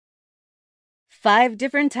5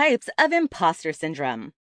 different types of imposter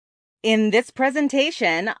syndrome. In this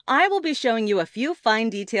presentation, I will be showing you a few fine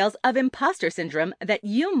details of imposter syndrome that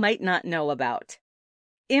you might not know about.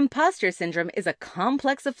 Imposter syndrome is a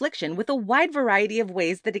complex affliction with a wide variety of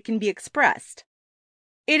ways that it can be expressed.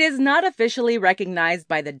 It is not officially recognized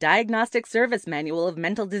by the Diagnostic Service Manual of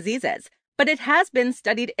Mental Diseases, but it has been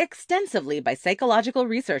studied extensively by psychological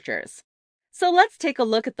researchers. So let's take a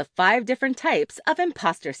look at the 5 different types of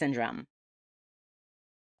imposter syndrome.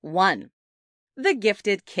 1. The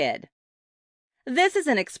gifted kid. This is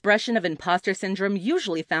an expression of imposter syndrome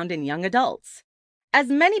usually found in young adults. As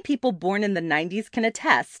many people born in the 90s can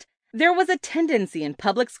attest, there was a tendency in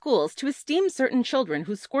public schools to esteem certain children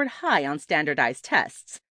who scored high on standardized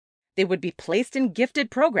tests. They would be placed in gifted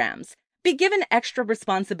programs, be given extra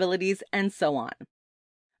responsibilities, and so on.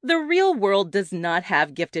 The real world does not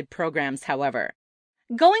have gifted programs, however.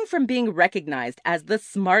 Going from being recognized as the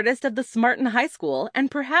smartest of the smart in high school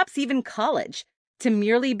and perhaps even college to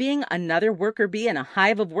merely being another worker bee in a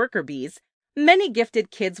hive of worker bees, many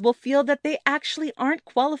gifted kids will feel that they actually aren't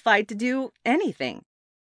qualified to do anything.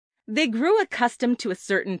 They grew accustomed to a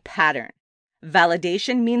certain pattern.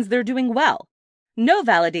 Validation means they're doing well. No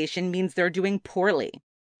validation means they're doing poorly.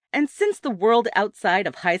 And since the world outside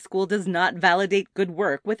of high school does not validate good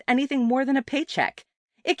work with anything more than a paycheck,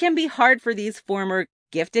 it can be hard for these former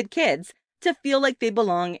gifted kids to feel like they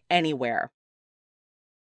belong anywhere.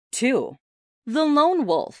 2. The lone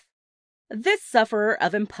wolf. This sufferer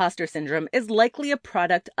of imposter syndrome is likely a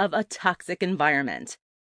product of a toxic environment.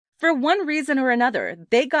 For one reason or another,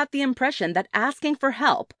 they got the impression that asking for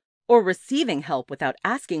help, or receiving help without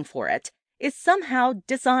asking for it, is somehow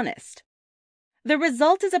dishonest. The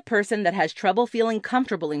result is a person that has trouble feeling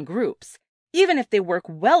comfortable in groups, even if they work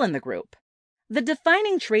well in the group. The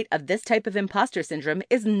defining trait of this type of imposter syndrome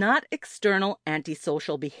is not external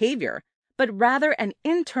antisocial behavior, but rather an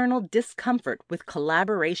internal discomfort with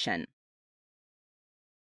collaboration.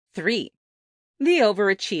 3. The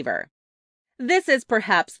overachiever. This is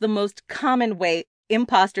perhaps the most common way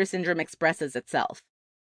imposter syndrome expresses itself.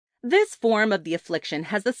 This form of the affliction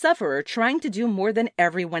has the sufferer trying to do more than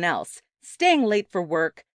everyone else, staying late for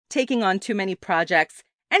work, taking on too many projects,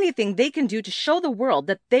 anything they can do to show the world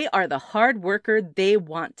that they are the hard worker they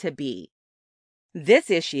want to be. This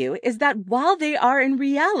issue is that while they are in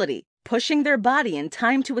reality pushing their body and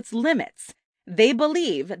time to its limits, they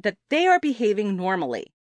believe that they are behaving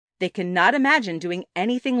normally. They cannot imagine doing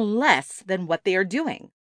anything less than what they are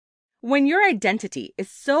doing. When your identity is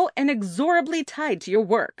so inexorably tied to your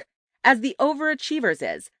work, as the overachiever's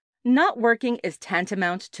is, not working is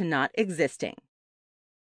tantamount to not existing.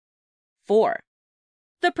 4.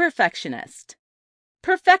 The perfectionist.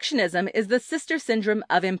 Perfectionism is the sister syndrome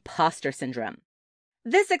of imposter syndrome.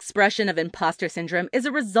 This expression of imposter syndrome is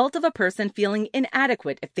a result of a person feeling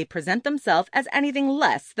inadequate if they present themselves as anything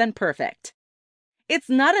less than perfect. It's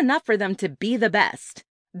not enough for them to be the best.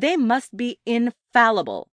 They must be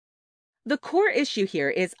infallible. The core issue here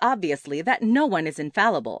is obviously that no one is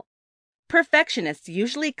infallible. Perfectionists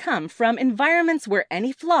usually come from environments where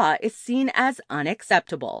any flaw is seen as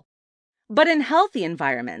unacceptable. But in healthy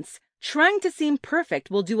environments, trying to seem perfect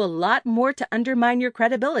will do a lot more to undermine your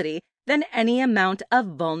credibility than any amount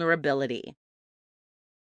of vulnerability.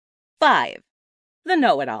 5. The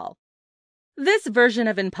know-it-all. This version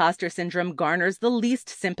of imposter syndrome garners the least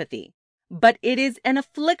sympathy, but it is an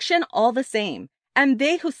affliction all the same, and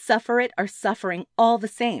they who suffer it are suffering all the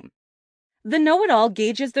same. The know-it-all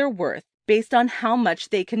gauges their worth based on how much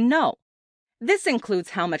they can know. This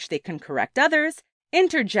includes how much they can correct others,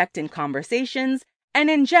 interject in conversations, and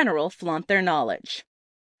in general flaunt their knowledge.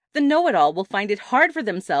 The know-it-all will find it hard for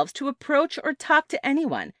themselves to approach or talk to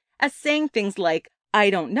anyone, as saying things like, "I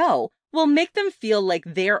don't know," will make them feel like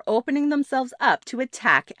they're opening themselves up to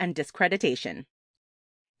attack and discreditation.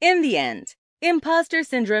 In the end, imposter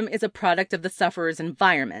syndrome is a product of the sufferer's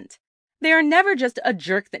environment. They are never just a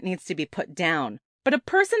jerk that needs to be put down, but a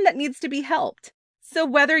person that needs to be helped. So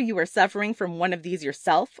whether you are suffering from one of these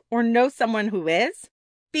yourself or know someone who is,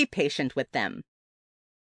 be patient with them.